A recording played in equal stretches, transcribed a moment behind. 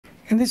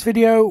In this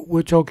video,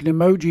 we're talking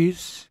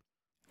emojis.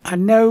 I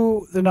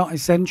know they're not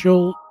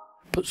essential,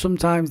 but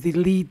sometimes they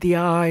lead the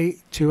eye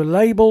to a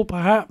label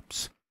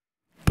perhaps.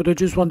 But I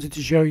just wanted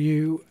to show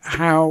you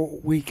how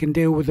we can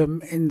deal with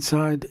them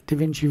inside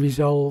Davinci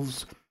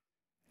Resolve's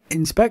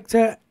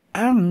Inspector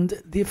and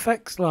the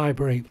effects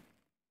library.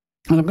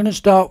 And I'm going to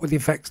start with the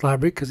effects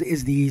library because it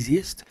is the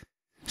easiest.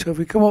 So if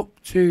we come up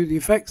to the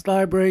effects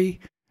library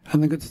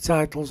and then go to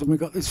titles, and we've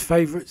got this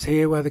favorites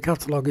here where the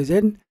catalogue is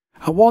in.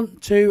 I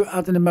want to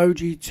add an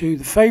emoji to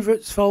the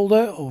favorites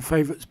folder or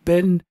favorites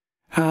bin,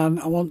 and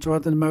I want to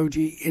add an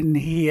emoji in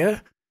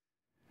here.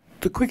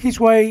 The quickest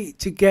way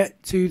to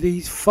get to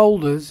these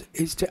folders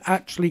is to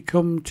actually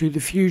come to the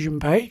Fusion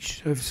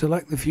page. So if you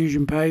select the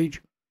Fusion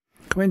page,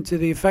 come into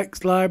the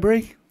effects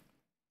library,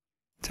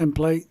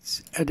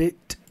 templates,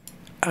 edit,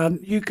 and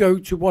you go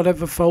to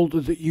whatever folder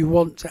that you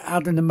want to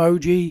add an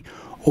emoji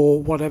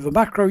or whatever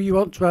macro you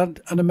want to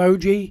add an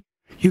emoji.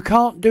 You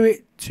can't do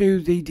it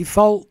to the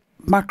default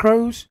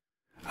macros.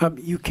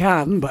 You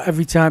can, but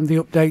every time they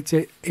update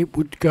it, it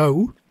would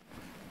go.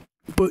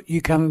 But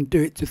you can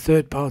do it to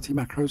third-party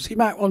macros. So you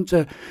might want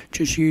to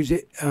just use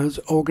it as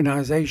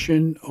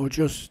organization or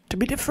just to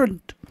be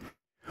different.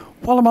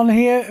 While I'm on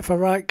here, if I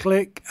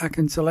right-click, I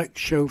can select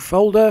Show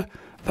Folder.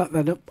 That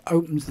then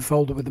opens the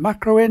folder with the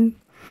macro in.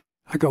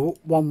 I go up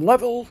one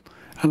level,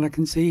 and I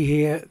can see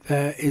here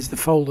there is the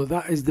folder.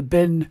 That is the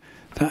bin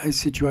that is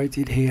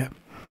situated here.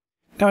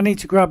 Now I need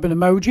to grab an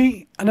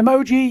emoji. An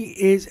emoji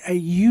is a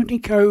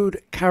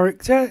Unicode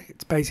character.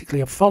 It's basically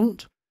a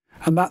font,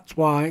 and that's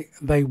why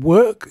they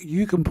work.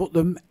 You can put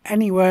them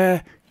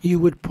anywhere you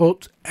would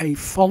put a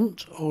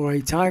font or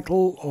a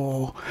title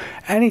or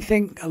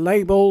anything, a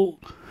label,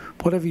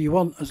 whatever you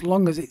want. As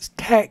long as it's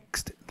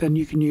text, then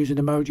you can use an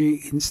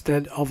emoji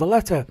instead of a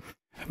letter.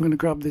 I'm going to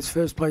grab this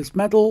first place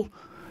medal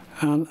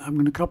and I'm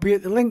going to copy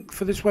it. The link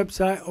for this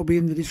website will be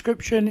in the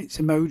description. It's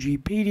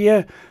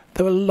Emojipedia.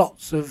 There are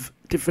lots of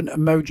different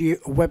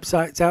emoji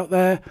websites out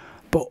there,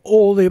 but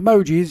all the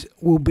emojis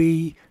will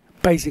be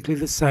basically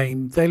the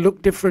same. They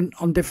look different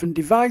on different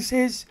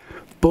devices,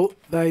 but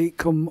they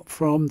come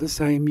from the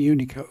same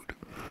Unicode.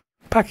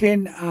 Back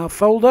in our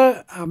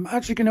folder, I'm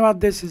actually going to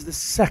add this as the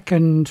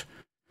second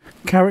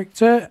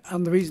character,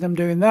 and the reason I'm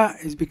doing that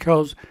is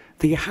because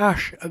the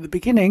hash at the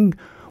beginning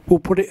will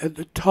put it at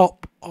the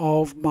top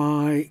of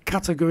my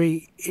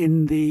category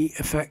in the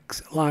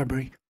effects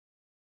library.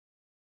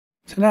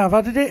 So now I've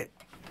added it.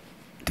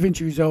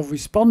 Davinci Resolve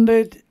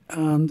responded,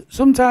 and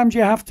sometimes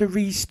you have to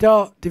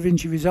restart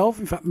Davinci Resolve.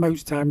 In fact,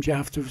 most times you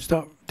have to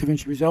restart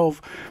Davinci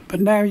Resolve, but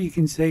now you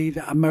can see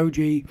that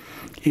emoji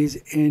is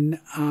in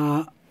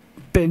our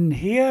bin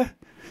here,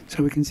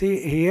 so we can see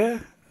it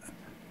here.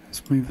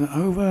 Let's move that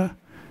over,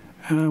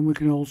 and we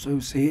can also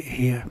see it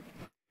here.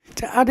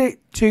 To add it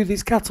to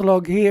this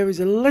catalogue here is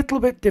a little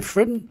bit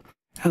different,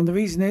 and the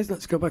reason is,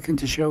 let's go back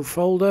into Show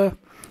Folder,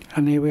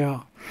 and here we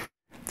are.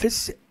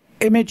 This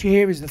image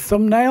here is the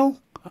thumbnail,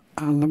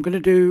 and I'm going to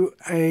do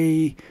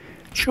a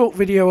short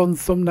video on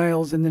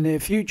thumbnails in the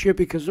near future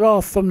because there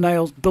are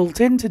thumbnails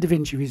built into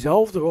Davinci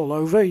Resolve. They're all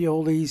over.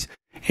 All these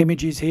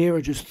images here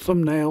are just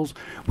thumbnails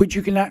which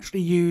you can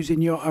actually use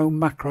in your own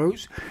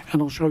macros,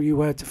 and I'll show you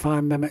where to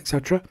find them,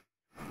 etc.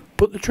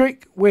 But the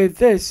trick with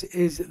this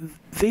is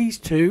these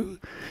two,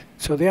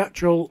 so the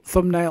actual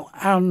thumbnail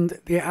and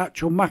the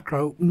actual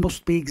macro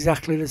must be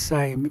exactly the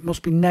same. It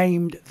must be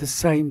named the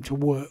same to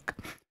work.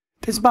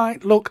 This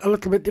might look a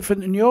little bit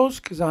different than yours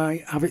because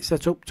I have it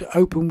set up to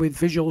open with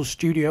Visual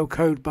Studio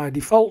Code by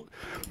default.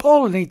 But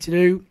all I need to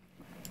do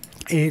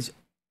is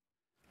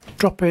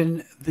drop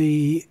in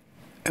the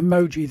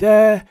emoji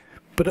there,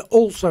 but I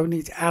also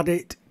need to add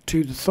it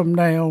to the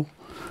thumbnail.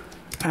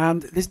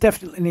 And this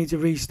definitely needs a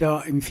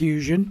restart in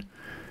Fusion.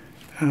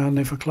 And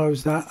if I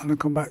close that and I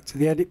come back to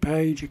the edit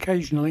page,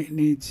 occasionally it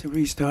needs a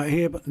restart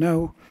here, but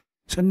no.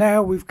 So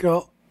now we've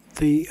got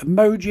the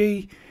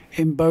emoji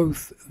in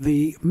both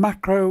the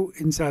macro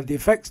inside the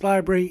effects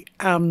library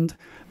and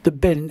the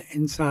bin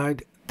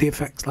inside the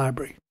effects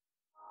library.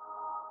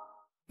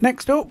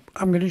 Next up,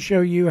 I'm going to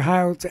show you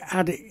how to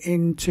add it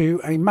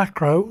into a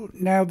macro.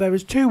 Now there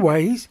is two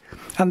ways,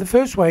 and the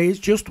first way is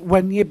just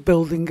when you're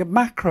building a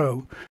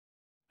macro.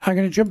 I'm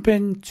going to jump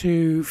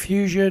into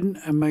Fusion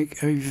and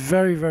make a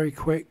very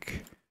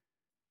quick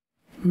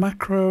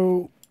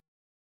macro.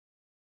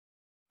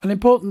 An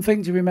important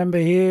thing to remember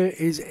here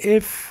is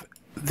if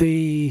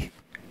the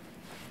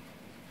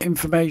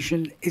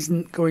information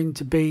isn't going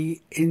to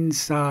be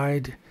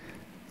inside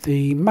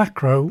the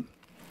macro,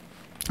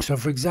 so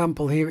for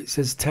example here it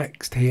says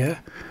text here,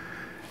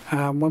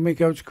 when we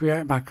go to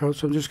create macro,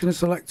 so I'm just going to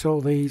select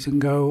all these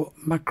and go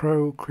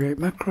macro, create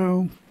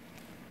macro.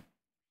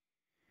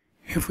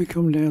 If we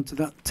come down to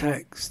that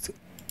text,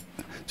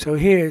 so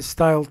here is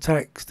style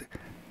text,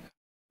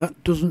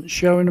 that doesn't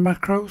show in a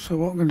macro, so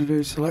what I'm going to do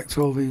is select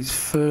all these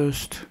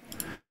first,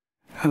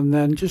 and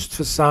then just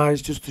for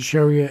size, just to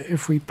show you,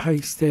 if we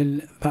paste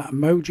in that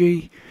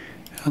emoji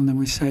and then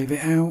we save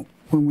it out,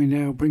 when we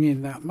now bring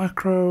in that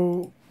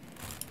macro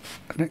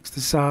next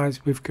to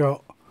size, we've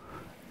got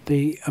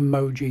the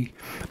emoji.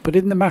 But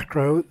in the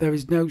macro, there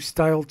is no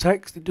style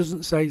text. It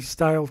doesn't say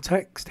style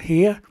text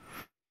here.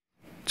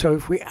 So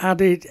if we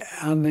added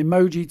an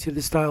emoji to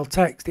the style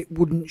text, it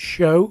wouldn't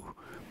show,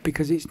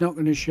 because it's not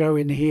going to show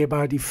in here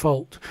by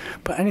default.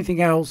 But anything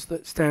else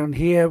that's down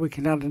here, we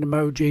can add an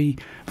emoji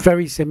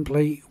very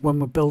simply when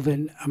we're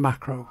building a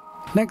macro.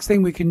 Next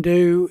thing we can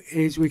do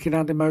is we can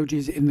add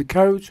emojis in the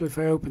code. So if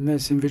I open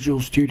this in Visual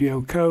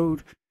Studio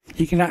Code,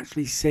 you can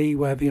actually see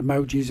where the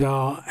emojis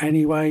are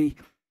anyway.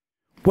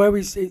 Where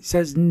it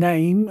says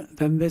name,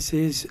 then this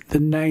is the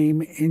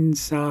name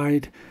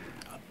inside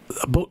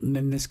a button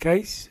in this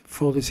case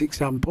for this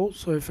example.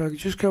 So if I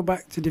just go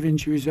back to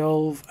Davinci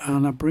Resolve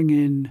and I bring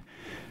in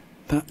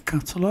that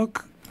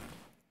catalogue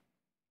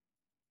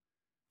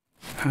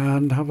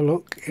and have a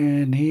look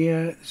in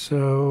here,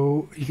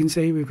 so you can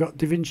see we've got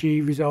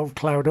Davinci Resolve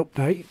Cloud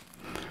Update.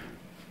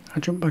 I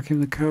jump back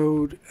in the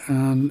code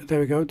and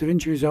there we go,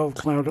 Davinci Resolve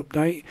Cloud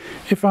Update.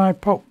 If I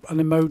pop an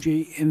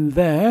emoji in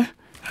there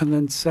and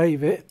then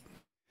save it,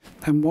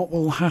 then what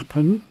will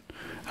happen,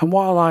 and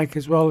what I like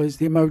as well, is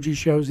the emoji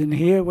shows in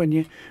here. When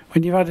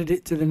you've added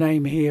it to the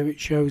name here, it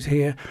shows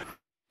here.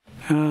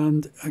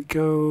 And I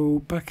go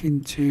back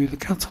into the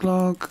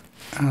catalogue,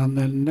 and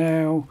then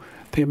now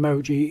the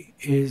emoji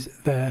is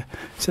there.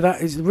 So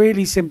that is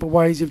really simple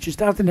ways of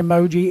just adding an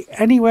emoji.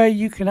 Anywhere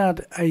you can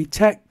add a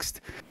text,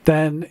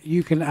 then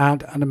you can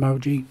add an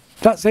emoji.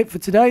 That's it for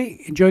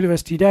today. Enjoy the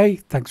rest of your day.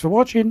 Thanks for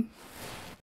watching.